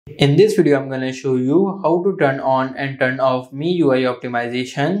In this video, I'm going to show you how to turn on and turn off MIUI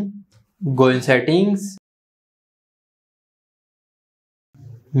optimization. Go in settings.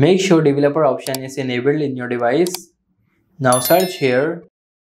 Make sure developer option is enabled in your device. Now search here,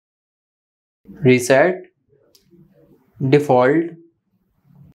 reset, default.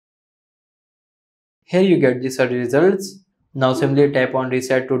 Here you get the search results. Now simply tap on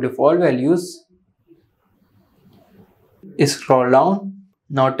reset to default values. Scroll down.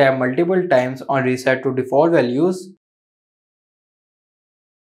 Now tap multiple times on reset to default values.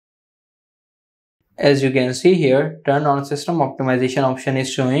 As you can see here, turn on system optimization option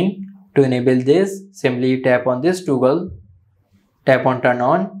is showing. To enable this, simply tap on this toggle. Tap on turn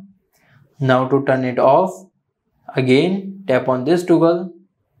on. Now to turn it off, again tap on this toggle.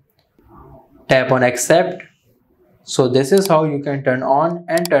 Tap on accept. So this is how you can turn on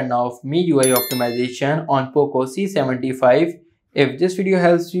and turn off MIUI optimization on Poco C75. If this video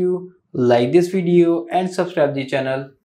helps you, like this video and subscribe the channel.